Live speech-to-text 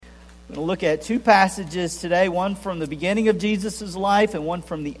We're going to look at two passages today, one from the beginning of Jesus' life and one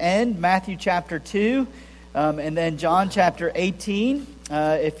from the end, Matthew chapter 2, and then John chapter 18.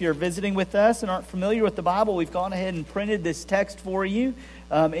 If you're visiting with us and aren't familiar with the Bible, we've gone ahead and printed this text for you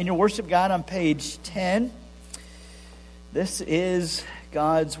in your worship guide on page 10. This is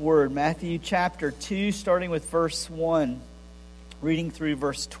God's Word, Matthew chapter 2, starting with verse 1, reading through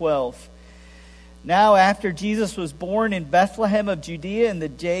verse 12. Now after Jesus was born in Bethlehem of Judea in the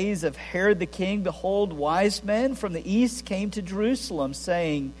days of Herod the king, behold, wise men from the east came to Jerusalem,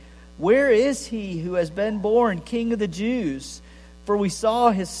 saying, Where is he who has been born King of the Jews? For we saw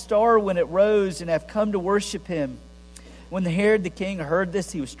his star when it rose and have come to worship him. When Herod the king heard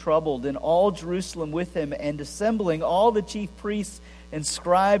this, he was troubled, and all Jerusalem with him, and assembling all the chief priests and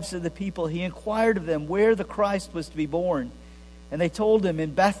scribes of the people, he inquired of them where the Christ was to be born. And they told him,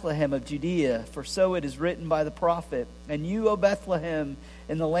 In Bethlehem of Judea, for so it is written by the prophet, And you, O Bethlehem,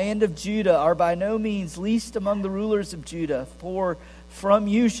 in the land of Judah, are by no means least among the rulers of Judah, for from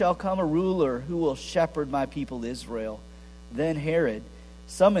you shall come a ruler who will shepherd my people Israel. Then Herod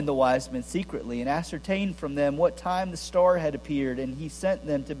summoned the wise men secretly, and ascertained from them what time the star had appeared, and he sent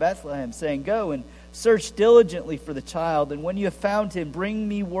them to Bethlehem, saying, Go and search diligently for the child, and when you have found him, bring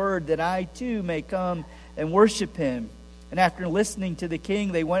me word that I too may come and worship him. And after listening to the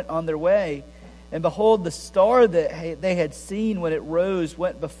king, they went on their way. And behold, the star that they had seen when it rose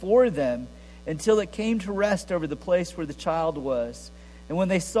went before them until it came to rest over the place where the child was. And when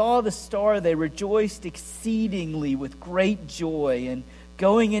they saw the star, they rejoiced exceedingly with great joy. And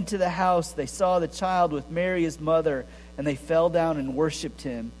going into the house, they saw the child with Mary his mother, and they fell down and worshipped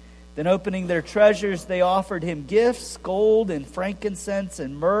him. Then opening their treasures, they offered him gifts, gold and frankincense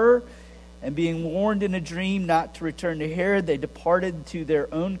and myrrh. And being warned in a dream not to return to Herod, they departed to their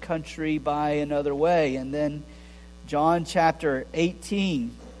own country by another way. And then John chapter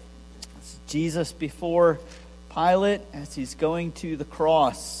 18. It's Jesus before Pilate as he's going to the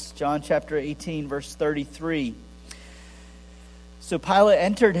cross. John chapter 18, verse 33. So Pilate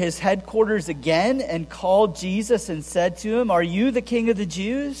entered his headquarters again and called Jesus and said to him, Are you the king of the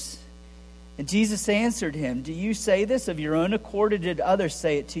Jews? And Jesus answered him, Do you say this of your own accord, or did others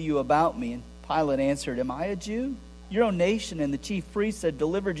say it to you about me? And Pilate answered, Am I a Jew? Your own nation and the chief priests had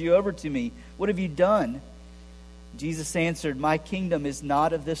delivered you over to me. What have you done? Jesus answered, My kingdom is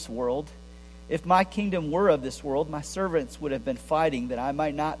not of this world. If my kingdom were of this world, my servants would have been fighting that I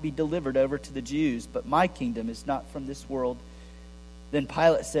might not be delivered over to the Jews. But my kingdom is not from this world. Then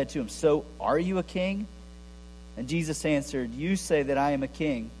Pilate said to him, So are you a king? And Jesus answered, You say that I am a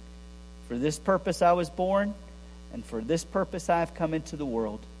king. For this purpose I was born, and for this purpose I have come into the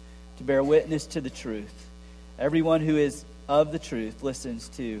world, to bear witness to the truth. Everyone who is of the truth listens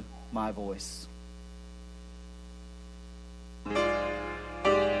to my voice.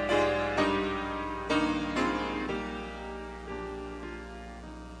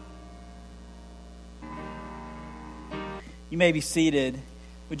 You may be seated.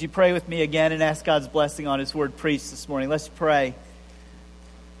 Would you pray with me again and ask God's blessing on His word preached this morning? Let's pray.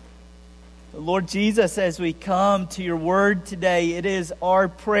 Lord Jesus, as we come to your word today, it is our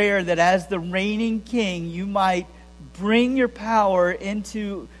prayer that as the reigning king, you might bring your power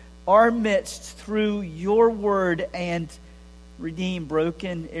into our midst through your word and redeem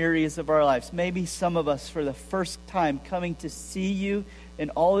broken areas of our lives. Maybe some of us for the first time coming to see you in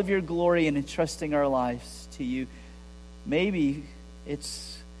all of your glory and entrusting our lives to you. Maybe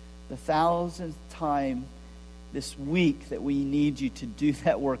it's the 1,000th time this week that we need you to do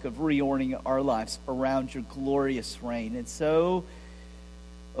that work of reordering our lives around your glorious reign. And so,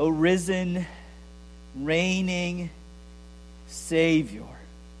 O risen, reigning Savior,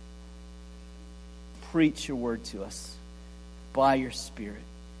 preach your word to us by your Spirit.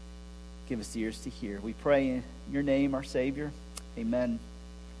 Give us ears to hear. We pray in your name, our Savior. Amen.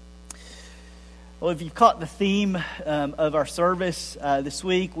 Well, if you've caught the theme of our service this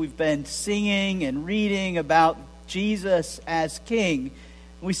week, we've been singing and reading about Jesus as King.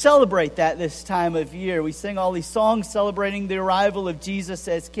 We celebrate that this time of year. We sing all these songs celebrating the arrival of Jesus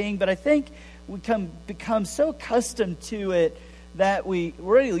as King, but I think we become so accustomed to it that we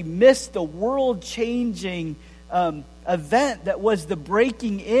really miss the world-changing event that was the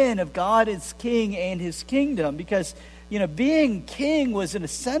breaking in of God as King and His kingdom, because being king was an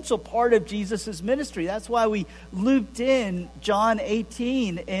essential part of Jesus' ministry. That's why we looped in John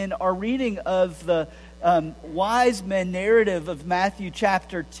 18 in our reading of the wise men narrative of Matthew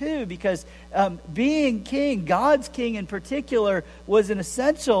chapter 2, because being king, God's king in particular, was an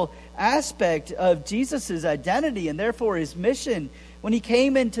essential aspect of Jesus' identity and therefore his mission when he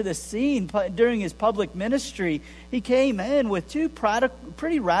came into the scene during his public ministry, he came in with two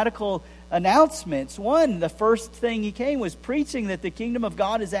pretty radical announcements. One, the first thing he came was preaching that the kingdom of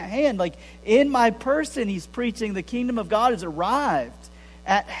God is at hand. Like, in my person, he's preaching the kingdom of God has arrived.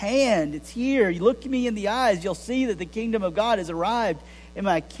 At hand, it's here. You look me in the eyes, you'll see that the kingdom of God has arrived. And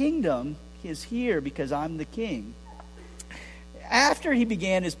my kingdom is here because I'm the king. After he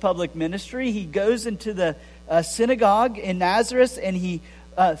began his public ministry, he goes into the synagogue in Nazareth and he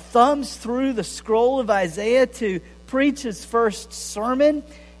thumbs through the scroll of Isaiah to preach his first sermon.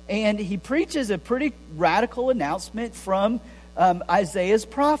 And he preaches a pretty radical announcement from Isaiah's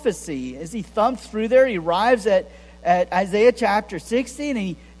prophecy. As he thumbs through there, he arrives at Isaiah chapter 60,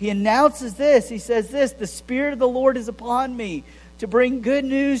 and he announces this. He says this: "The Spirit of the Lord is upon me, to bring good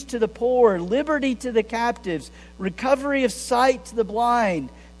news to the poor, liberty to the captives, recovery of sight to the blind,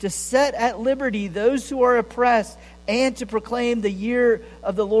 to set at liberty those who are oppressed, and to proclaim the year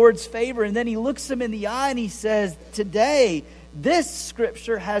of the Lord's favor." And then he looks them in the eye and he says, "Today, this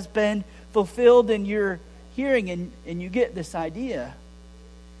scripture has been fulfilled in your hearing." And you get this idea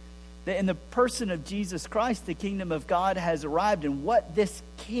that in the person of Jesus Christ, the kingdom of God has arrived. And what this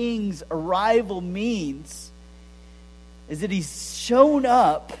king's arrival means is that he's shown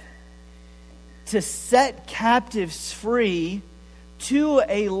up to set captives free to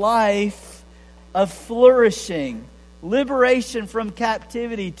a life of flourishing, liberation from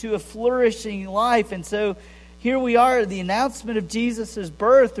captivity to a flourishing life. And so here we are, the announcement of Jesus'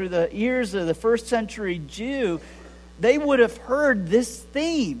 birth through the ears of the first century Jew. They would have heard this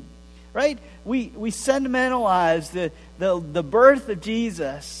theme, right? We sentimentalize the birth of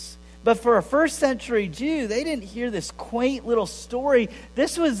Jesus. But for a first century Jew, they didn't hear this quaint little story.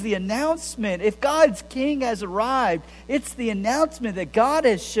 This was the announcement. If God's king has arrived, it's the announcement that God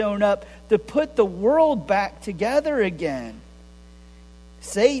has shown up to put the world back together again.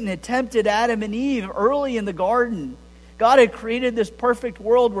 Satan had tempted Adam and Eve early in the garden. God had created this perfect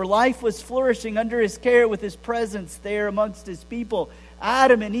world where life was flourishing under his care with his presence there amongst his people.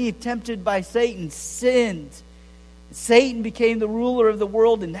 Adam and Eve, tempted by Satan, sinned. Satan became the ruler of the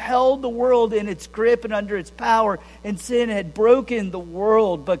world and held the world in its grip and under its power. And sin had broken the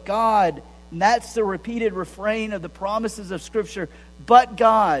world. But God, and that's the repeated refrain of the promises of Scripture, but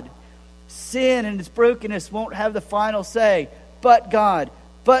God, sin and its brokenness won't have the final say. But God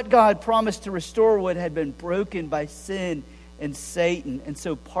promised to restore what had been broken by sin and Satan. And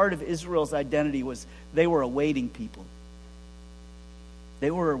so part of Israel's identity was they were a waiting people.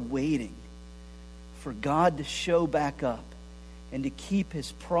 They were waiting for God to show back up and to keep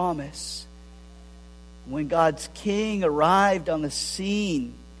his promise. When God's king arrived on the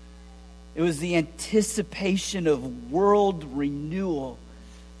scene, it was the anticipation of world renewal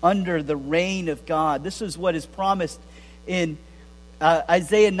under the reign of God. This is what is promised in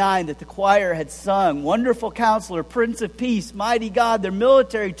Isaiah 9 that the choir had sung. Wonderful Counselor, Prince of Peace, Mighty God. They're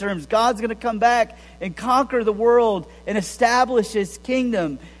military terms. God's going to come back and conquer the world and establish his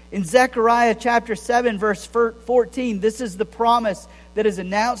kingdom. In Zechariah chapter 7 verse 14, this is the promise that is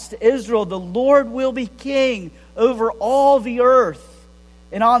announced to Israel. The Lord will be king over all the earth.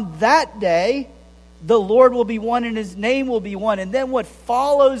 And on that day, the Lord will be one and his name will be one. And then what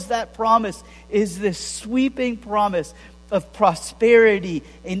follows that promise is this sweeping promise of prosperity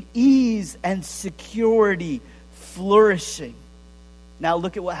and ease and security, flourishing. Now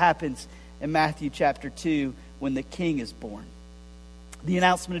look at what happens in Matthew chapter 2 when the king is born. The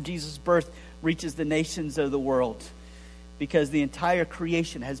announcement of Jesus' birth reaches the nations of the world because the entire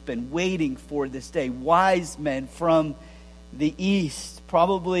creation has been waiting for this day. Wise men from the east,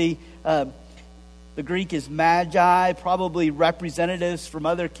 probably the Greek is magi, probably representatives from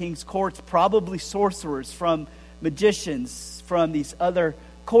other kings' courts, probably sorcerers, from magicians from these other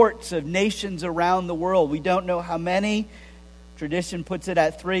courts of nations around the world. We don't know how many. Tradition puts it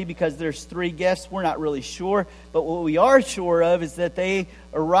at 3 because there's 3 gifts. We're not really sure. But what we are sure of is that they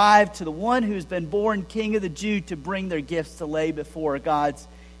arrived to the one who's been born King of the Jews to bring their gifts to lay before God's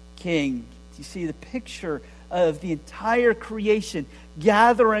king. You see the picture of the entire creation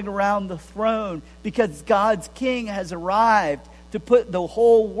gathering around the throne because God's king has arrived to put the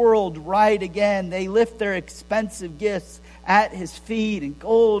whole world right again. They lift their expensive gifts at his feet in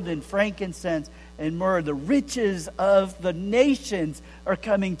gold and frankincense and myrrh. The riches of the nations are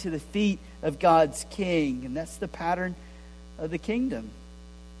coming to the feet of God's king. And that's the pattern of the kingdom.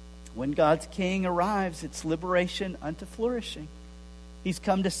 When God's king arrives, it's liberation unto flourishing. He's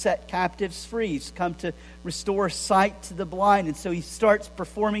come to set captives free. He's come to restore sight to the blind. And so he starts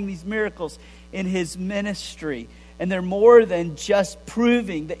performing these miracles in his ministry. And they're more than just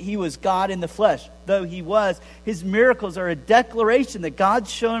proving that he was God in the flesh, though he was. His miracles are a declaration that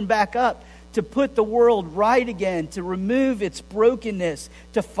God's shown back up to put the world right again, to remove its brokenness,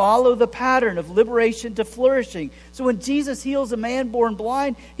 to follow the pattern of liberation to flourishing. So when Jesus heals a man born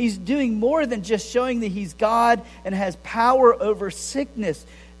blind, he's doing more than just showing that he's God and has power over sickness.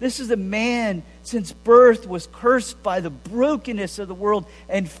 This is a man, since birth, was cursed by the brokenness of the world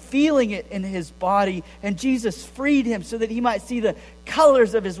and feeling it in his body. And Jesus freed him so that he might see the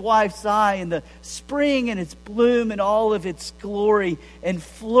colors of his wife's eye and the spring and its bloom and all of its glory and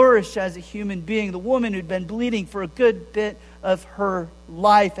flourish as a human being. The woman who'd been bleeding for a good bit of her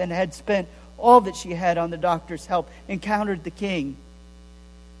life and had spent all that she had on the doctor's help encountered the King.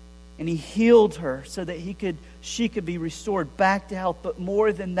 And he healed her so that she could be restored back to health. But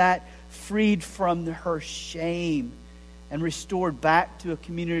more than that, freed from her shame and restored back to a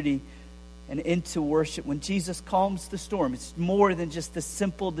community and into worship. When Jesus calms the storm, it's more than just the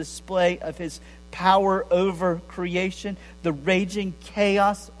simple display of his power over creation. The raging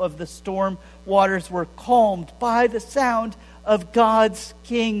chaos of the storm waters were calmed by the sound of God's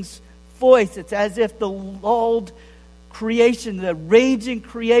King's voice. It's as if the lulled creation, the raging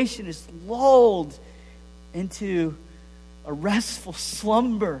creation, is lulled into a restful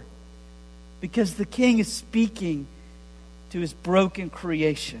slumber because the King is speaking to his broken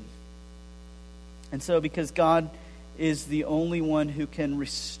creation. And so because God is the only one who can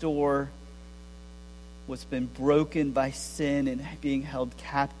restore what's been broken by sin and being held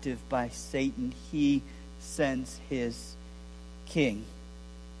captive by Satan, he sends his King.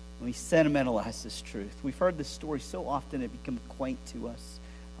 We sentimentalize this truth. We've heard this story so often it becomes quaint to us.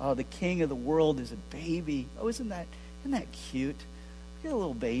 Oh, the King of the world is a baby. Oh, isn't that cute? Look at a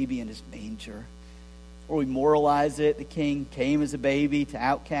little baby in his manger. Or we moralize it. The King came as a baby to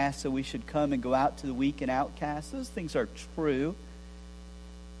outcasts, so we should come and go out to the weak and outcasts. Those things are true.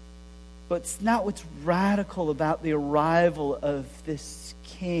 But it's not what's radical about the arrival of this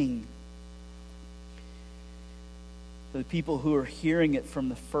King. For the people who are hearing it from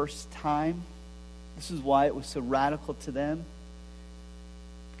the first time, this is why it was so radical to them.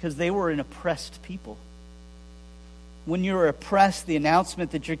 Because they were an oppressed people. When you're oppressed, the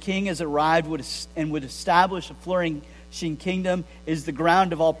announcement that your king has arrived would establish a flourishing kingdom is the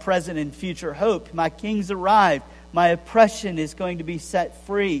ground of all present and future hope. My king's arrived. My oppression is going to be set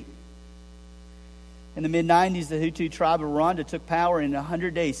free. In the mid-90s, the Hutu tribe of Rwanda took power and in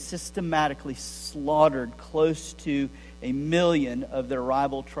 100 days systematically slaughtered close to 1 million of their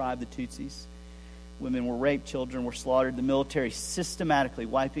rival tribe, the Tutsis. Women were raped, children were slaughtered. The military systematically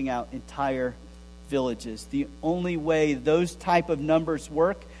wiping out entire villages. The only way those type of numbers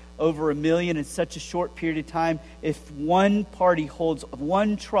work over 1 million in such a short period of time, if one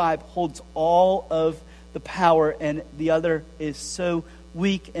tribe holds all of the power and the other is so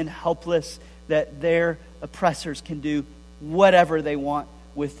weak and helpless that their oppressors can do whatever they want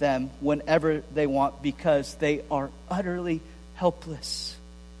with them whenever they want because they are utterly helpless.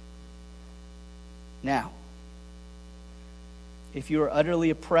 Now, if you are utterly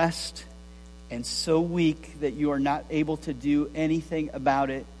oppressed and so weak that you are not able to do anything about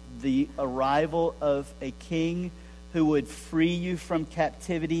it, the arrival of a king who would free you from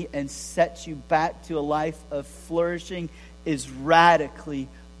captivity and set you back to a life of flourishing is radically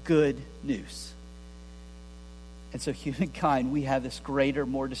good news. And so humankind, we have this greater,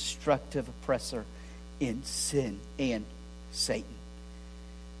 more destructive oppressor in sin and Satan.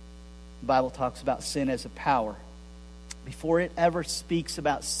 The Bible talks about sin as a power. Before it ever speaks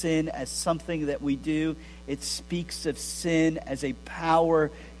about sin as something that we do, it speaks of sin as a power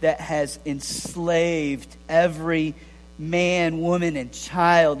that has enslaved every man, woman, and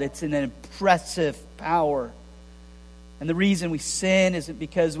child. It's an oppressive power. And the reason we sin isn't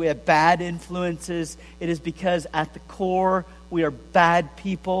because we have bad influences. It is because at the core, we are bad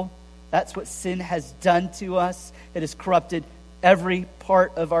people. That's what sin has done to us. It has corrupted every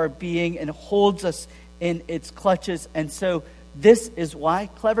part of our being and holds us in its clutches. And so this is why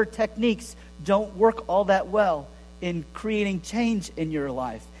clever techniques don't work all that well in creating change in your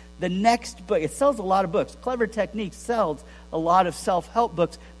life. The next book, it sells a lot of books. Clever Techniques sells a lot of self-help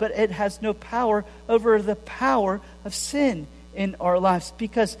books, but it has no power over the power of sin in our lives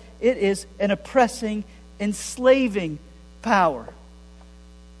because it is an oppressing, enslaving power.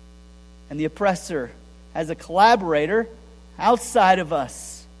 And the oppressor has a collaborator outside of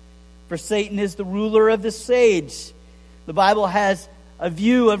us. For Satan is the ruler of this age. The Bible has a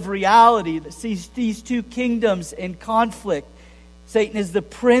view of reality that sees these two kingdoms in conflict. Satan is the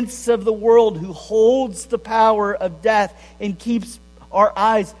prince of the world who holds the power of death and keeps our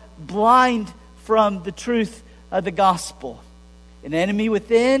eyes blind from the truth of the gospel. An enemy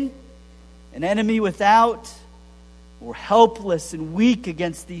within, an enemy without. We're helpless and weak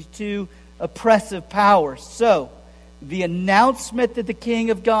against these two oppressive powers. So, the announcement that the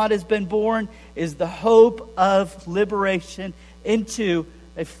King of God has been born is the hope of liberation into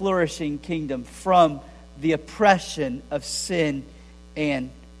a flourishing kingdom from the oppression of sin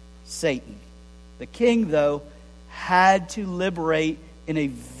and Satan. The king, though, had to liberate in a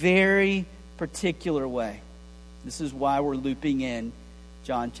very particular way. This is why we're looping in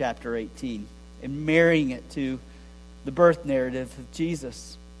John chapter 18 and marrying it to the birth narrative of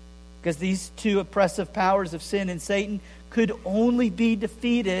Jesus. Because these two oppressive powers of sin and Satan could only be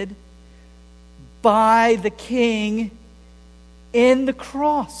defeated by the king in the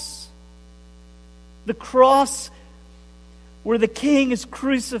cross. The cross where the king is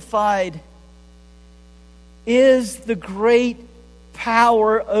crucified is the great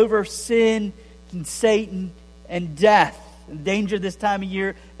power over sin and Satan and death. The danger this time of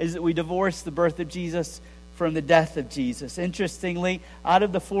year is that we divorce the birth of Jesus from the death of Jesus. Interestingly, out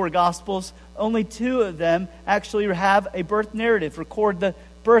of the four Gospels, only two of them actually have a birth narrative, record the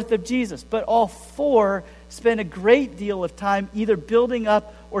birth of Jesus. But all four spend a great deal of time either building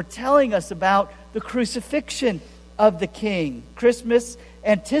up or telling us about the crucifixion of the King. Christmas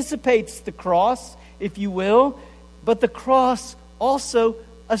anticipates the cross, if you will, but the cross also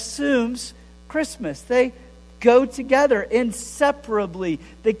assumes Christmas. They go together inseparably.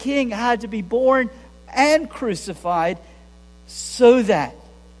 The King had to be born and crucified so that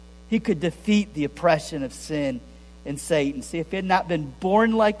he could defeat the oppression of sin and Satan. See, if he had not been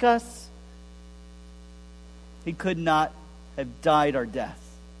born like us, he could not have died our death.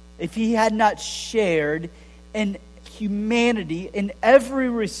 If he had not shared in humanity in every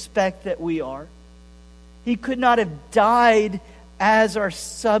respect that we are, he could not have died as our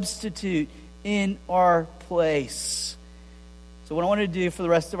substitute in our place. So what I want to do for the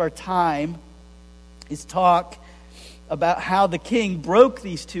rest of our time is talk about how the king broke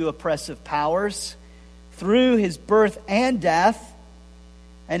these two oppressive powers through his birth and death,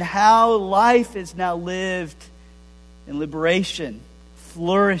 and how life is now lived in liberation,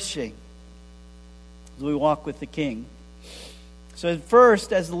 flourishing, as we walk with the king. So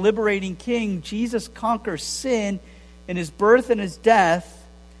first, as the liberating king, Jesus conquers sin in his birth and his death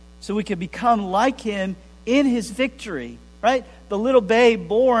so we can become like him in his victory, right? The little babe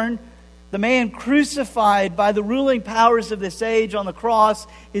born, the man crucified by the ruling powers of this age on the cross,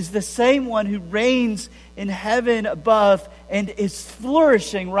 is the same one who reigns in heaven above and is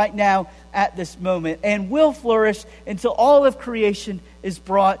flourishing right now at this moment, and will flourish until all of creation is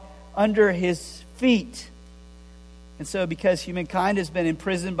brought under his feet. And so because humankind has been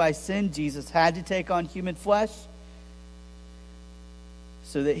imprisoned by sin, Jesus had to take on human flesh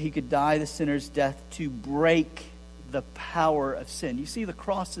so that he could die the sinner's death to break the power of sin. You see, the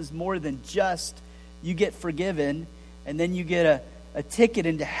cross is more than just you get forgiven and then you get a ticket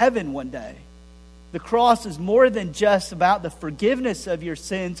into heaven one day. The cross is more than just about the forgiveness of your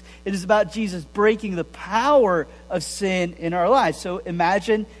sins. It is about Jesus breaking the power of sin in our lives. So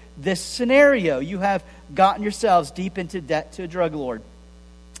imagine this scenario. You have gotten yourselves deep into debt to a drug lord.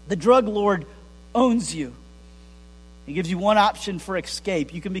 The drug lord owns you. He gives you one option for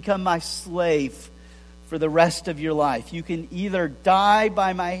escape. You can become my slave for the rest of your life. You can either die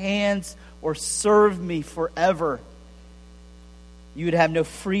by my hands or serve me forever. You would have no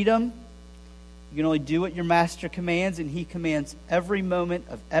freedom. You can only do what your master commands, and he commands every moment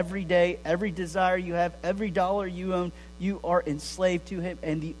of every day, every desire you have, every dollar you own, you are enslaved to him.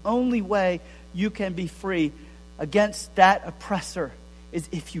 And the only way you can be free against that oppressor is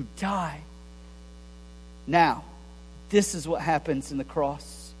if you die. Now, this is what happens in the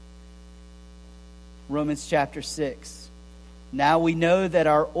cross. Romans chapter 6. Now we know that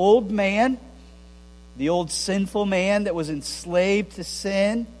our old man, the old sinful man that was enslaved to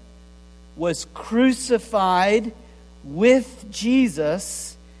sin, was crucified with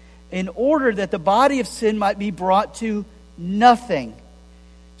Jesus in order that the body of sin might be brought to nothing,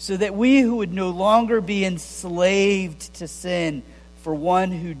 so that we who would no longer be enslaved to sin, for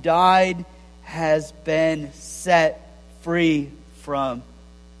one who died has been set free from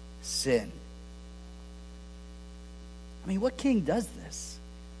sin. I mean, what king does this?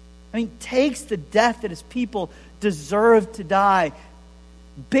 I mean, takes the death that his people deserve to die,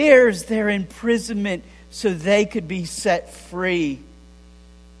 bears their imprisonment so they could be set free.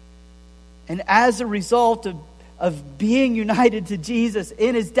 And as a result of being united to Jesus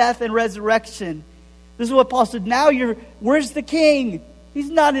in his death and resurrection, this is what Paul said, now where's the king? He's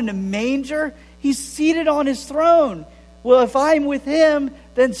not in a manger. He's seated on his throne. Well, if I'm with him,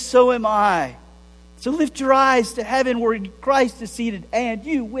 then so am I. So lift your eyes to heaven where Christ is seated and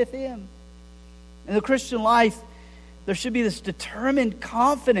you with him. In the Christian life, there should be this determined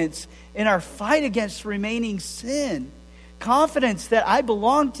confidence in our fight against remaining sin. Confidence that I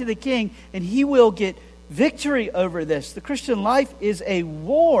belong to the King and he will get victory over this. The Christian life is a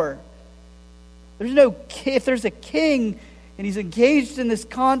war. If there's a king and he's engaged in this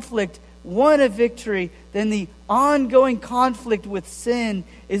conflict, won a victory, then the ongoing conflict with sin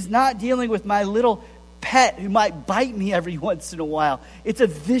is not dealing with my little pet who might bite me every once in a while. It's a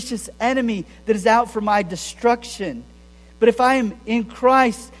vicious enemy that is out for my destruction. But if I am in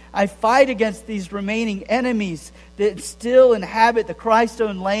Christ, I fight against these remaining enemies that still inhabit the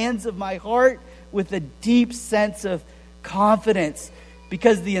Christ-owned lands of my heart with a deep sense of confidence,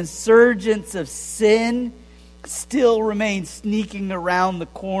 because the insurgents of sin still remain sneaking around the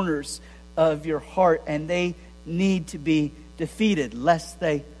corners of your heart, and they need to be defeated lest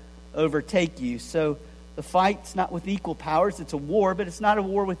they overtake you. So the fight's not with equal powers. It's a war, but it's not a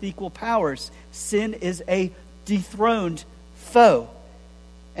war with equal powers. Sin is a dethroned foe.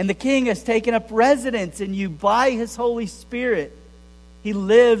 And the King has taken up residence in you by his Holy Spirit. He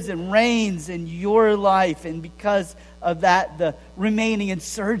lives and reigns in your life. And because of that, the remaining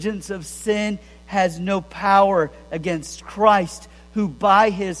insurgents of sin has no power against Christ, who by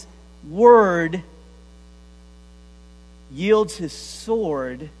his word yields his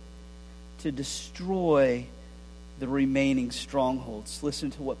sword to destroy the remaining strongholds.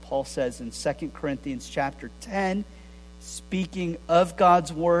 Listen to what Paul says in 2 Corinthians chapter 10, speaking of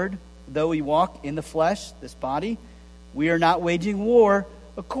God's word. Though we walk in the flesh, this body, we are not waging war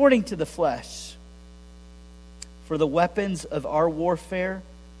according to the flesh. For the weapons of our warfare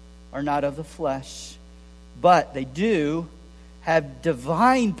are not of the flesh, but they do have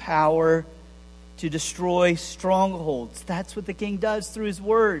divine power to destroy strongholds. That's what the King does through his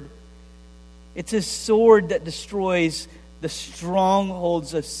word. It's his sword that destroys the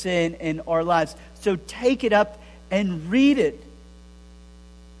strongholds of sin in our lives. So take it up and read it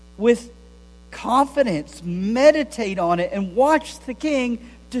with confidence. Meditate on it and watch the King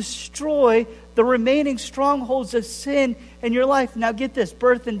destroy the remaining strongholds of sin in your life. Now get this,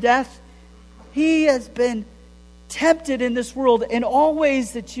 birth and death. He has been tempted in this world in all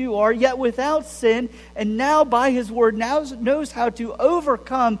ways that you are, yet without sin, and now by his word knows how to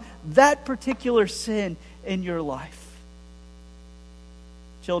overcome that particular sin in your life.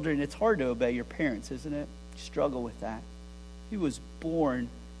 Children, it's hard to obey your parents, isn't it? You struggle with that. He was born.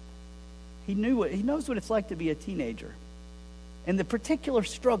 He knows what it's like to be a teenager, and the particular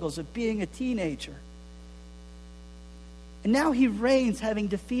struggles of being a teenager. And now he reigns, having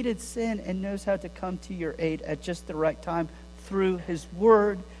defeated sin, and knows how to come to your aid at just the right time through his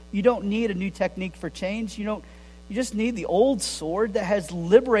word. You don't need a new technique for change. You just need the old sword that has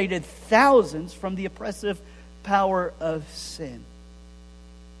liberated thousands from the oppressive power of sin.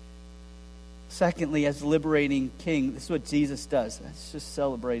 Secondly, as liberating king, this is what Jesus does. I just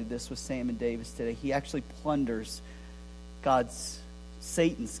celebrated this with Sam and Davis today. He actually plunders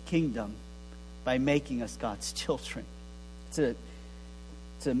Satan's kingdom by making us God's children.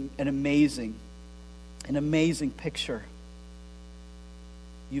 It's an amazing picture.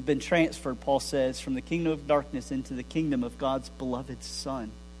 You've been transferred, Paul says, from the kingdom of darkness into the kingdom of God's beloved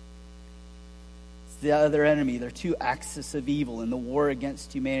Son. It's the other enemy. There are two axes of evil in the war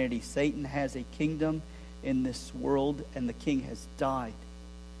against humanity. Satan has a kingdom in this world, and the king has died.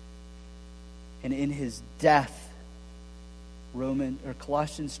 And in his death,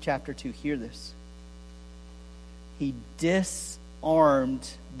 Colossians chapter 2, hear this. He disarmed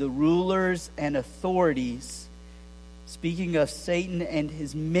the rulers and authorities. Speaking of Satan and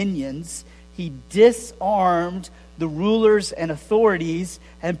his minions, he disarmed the rulers and authorities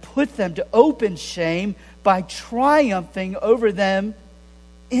and put them to open shame by triumphing over them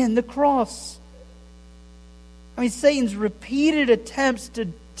in the cross. I mean, Satan's repeated attempts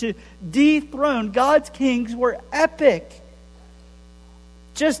to dethrone God's kings were epic.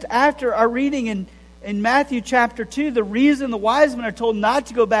 Just after our reading in Matthew chapter 2, the reason the wise men are told not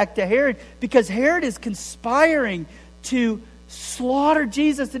to go back to Herod, because Herod is conspiring to slaughter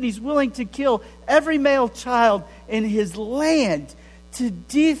Jesus, and he's willing to kill every male child in his land to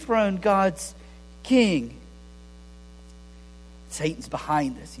dethrone God's king. Satan's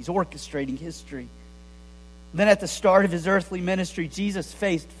behind this. He's orchestrating history. Then at the start of his earthly ministry, Jesus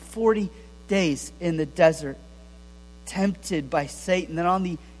faced 40 days in the desert, tempted by Satan. Then on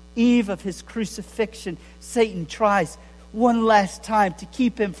the eve of his crucifixion, Satan tries one last time to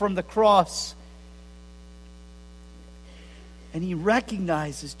keep him from the cross. And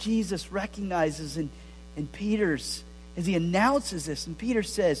Jesus recognizes in Peter's, as he announces this, and Peter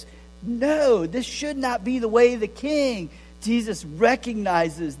says, no, this should not be the way of the king. Jesus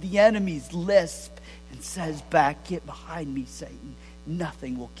recognizes the enemy's lisp and says back, get behind me, Satan.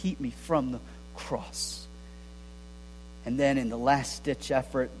 Nothing will keep me from the cross. And then in the last-ditch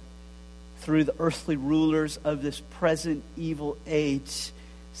effort, through the earthly rulers of this present evil age,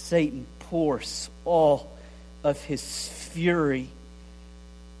 Satan pours all of his fury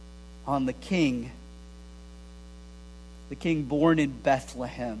on the king. The king born in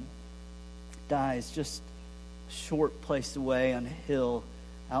Bethlehem dies just a short place away on a hill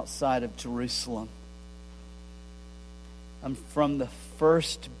outside of Jerusalem. And from the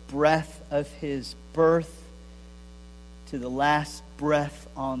first breath of his birth to the last breath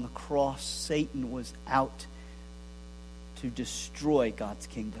on the cross, Satan was out to destroy God's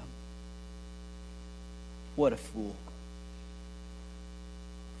kingdom. What a fool.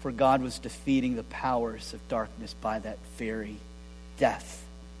 For God was defeating the powers of darkness by that very death.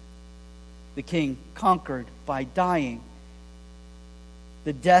 The king conquered by dying.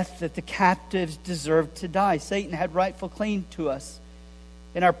 The death that the captives deserved to die. Satan had rightful claim to us.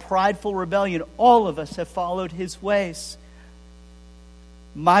 In our prideful rebellion, all of us have followed his ways.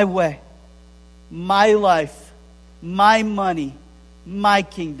 My way, my life, my money, my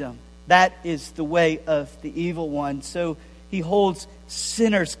kingdom. That is the way of the evil one. So he holds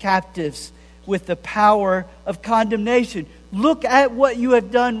sinners captives with the power of condemnation. Look at what you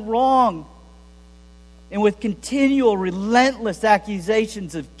have done wrong. And with continual, relentless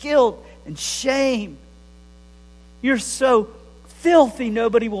accusations of guilt and shame. You're so filthy,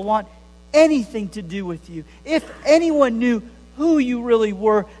 nobody will want anything to do with you. If anyone knew who you really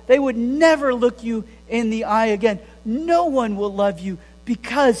were, they would never look you in the eye again. No one will love you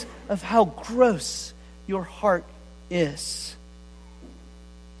because of how gross your heart is.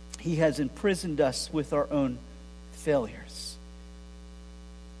 He has imprisoned us with our own failures.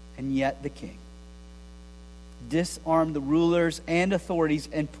 And yet the king disarmed the rulers and authorities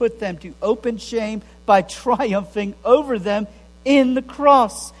and put them to open shame by triumphing over them in the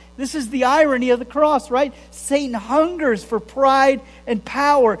cross. This is the irony of the cross, right? Satan hungers for pride and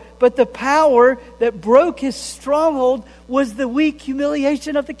power, but the power that broke his stronghold was the weak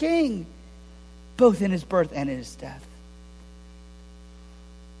humiliation of the king, both in his birth and in his death.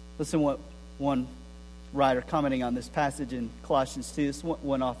 Listen what one writer commenting on this passage in Colossians 2, this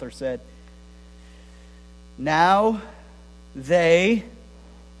one author said, now they,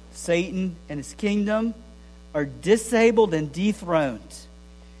 Satan and his kingdom, are disabled and dethroned.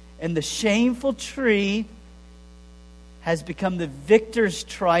 And the shameful tree has become the victor's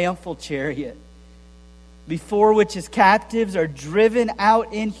triumphal chariot, before which his captives are driven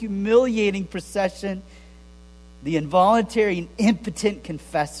out in humiliating procession, the involuntary and impotent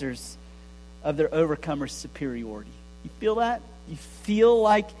confessors of their overcomer's superiority. You feel that? You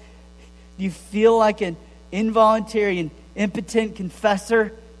feel like an involuntary and impotent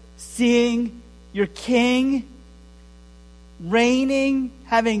confessor seeing your king reigning,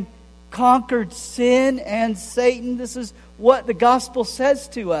 having conquered sin and Satan. This is what the gospel says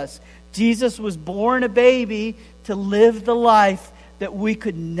to us. Jesus was born a baby to live the life that we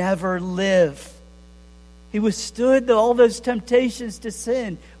could never live. He withstood all those temptations to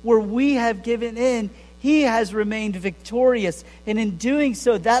sin. Where we have given in, he has remained victorious. And in doing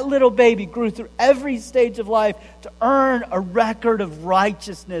so, that little baby grew through every stage of life to earn a record of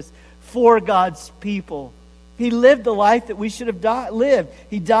righteousness for God's people. He lived the life that we should have lived.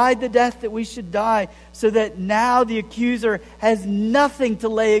 He died the death that we should die, so that now the accuser has nothing to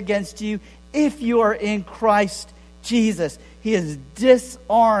lay against you if you are in Christ Jesus. He is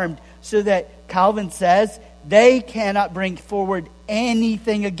disarmed so that, Calvin says, they cannot bring forward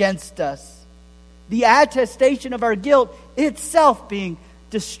anything against us. The attestation of our guilt itself being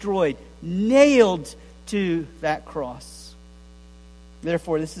destroyed, nailed to that cross.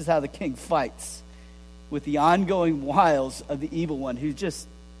 Therefore, this is how the king fights with the ongoing wiles of the evil one, who just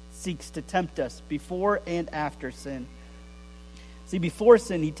seeks to tempt us before and after sin. See, before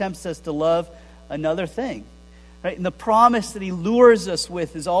sin, he tempts us to love another thing. Right? And the promise that he lures us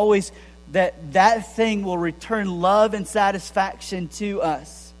with is always that thing will return love and satisfaction to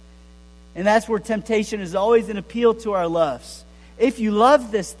us. And that's where temptation is always an appeal to our loves. If you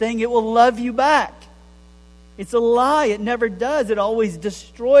love this thing, it will love you back. It's a lie. It never does. It always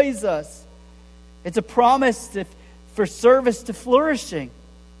destroys us. It's a promise for service to flourishing.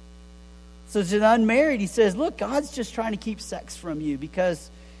 So to the unmarried, he says, look, God's just trying to keep sex from you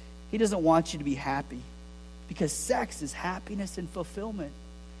because he doesn't want you to be happy. Because sex is happiness and fulfillment.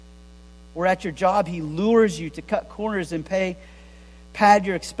 Or at your job, he lures you to cut corners and pad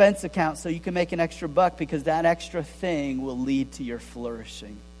your expense account so you can make an extra buck, because that extra thing will lead to your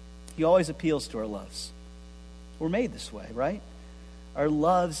flourishing. He always appeals to our loves. We're made this way, right? Our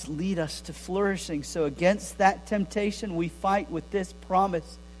loves lead us to flourishing. So against that temptation, we fight with this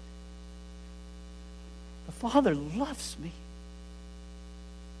promise. The Father loves me.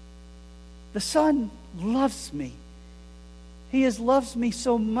 The Son loves me. He has loved me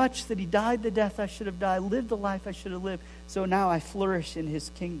so much that He died the death I should have died, lived the life I should have lived. So now I flourish in His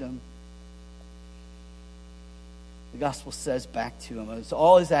kingdom. The gospel says back to him, it's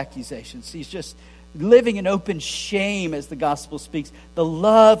all his accusations. He's just living in open shame as the gospel speaks. The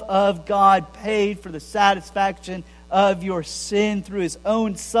love of God paid for the satisfaction of your sin through His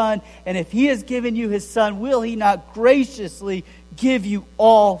own Son. And if He has given you His Son, will He not graciously give you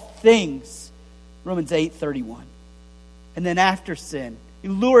all things? Romans 8:31. And then after sin, He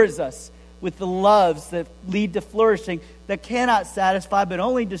lures us with the loves that lead to flourishing, that cannot satisfy but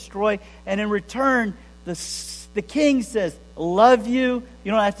only destroy. And in return, the King says, love you.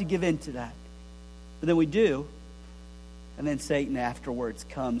 You don't have to give in to that. But then we do. And then Satan afterwards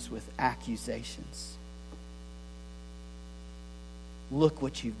comes with accusations. Look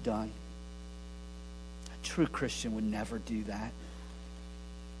what you've done. A true Christian would never do that.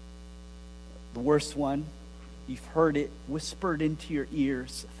 The worst one, you've heard it whispered into your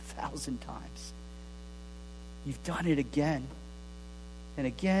ears 1,000 times. You've done it again. And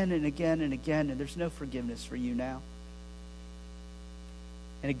again and again and again, and there's no forgiveness for you now.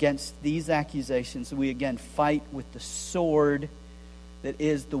 And against these accusations, we again fight with the sword that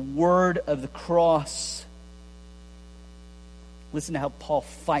is the word of the cross. Listen to how Paul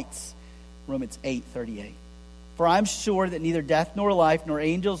fights Romans 8:38. For I'm sure that neither death nor life, nor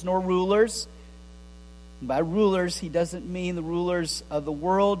angels nor rulers. And by rulers, he doesn't mean the rulers of the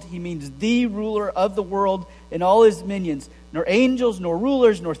world. He means the ruler of the world and all his minions. Nor angels, nor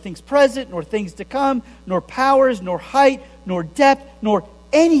rulers, nor things present, nor things to come, nor powers, nor height, nor depth, nor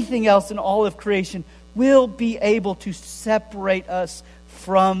anything else in all of creation will be able to separate us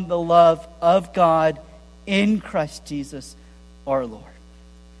from the love of God in Christ Jesus our Lord.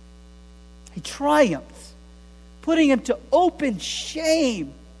 He triumphs, putting him to open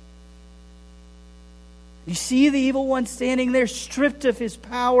shame. You see the evil one standing there, stripped of his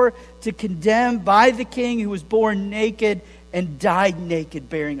power to condemn by the King who was born naked and died naked,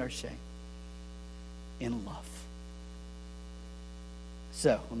 bearing our shame in love.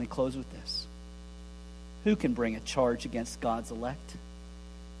 So, let me close with this. Who can bring a charge against God's elect?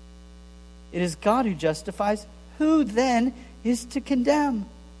 It is God who justifies. Who then is to condemn?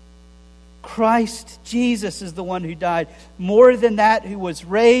 Christ Jesus is the one who died. More than that, who was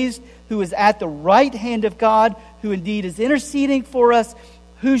raised, who is at the right hand of God, who indeed is interceding for us.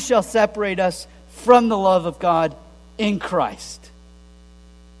 Who shall separate us from the love of God in Christ?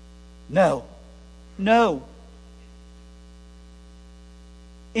 No. No.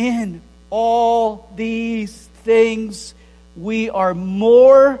 In all these things, we are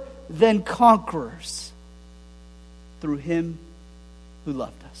more than conquerors through Him who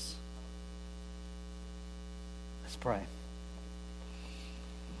loved us. Let's pray.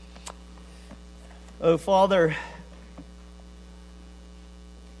 Oh, Father,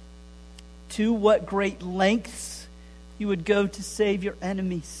 to what great lengths you would go to save your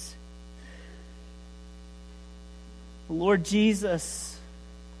enemies. Lord Jesus,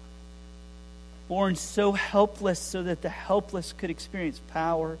 born so helpless so that the helpless could experience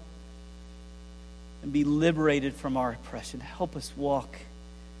power and be liberated from our oppression. Help us walk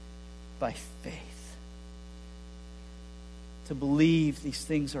by faith, to believe these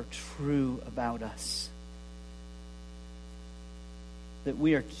things are true about us, that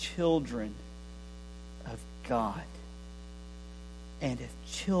we are children of God, and if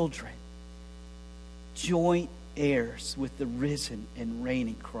children, joint heirs with the risen and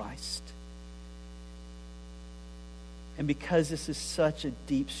reigning Christ. And because this is such a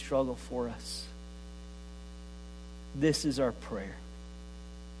deep struggle for us, this is our prayer.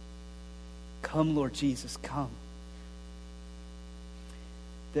 Come, Lord Jesus, come.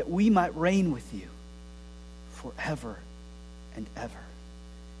 That we might reign with you forever and ever.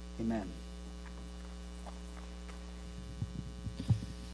 Amen.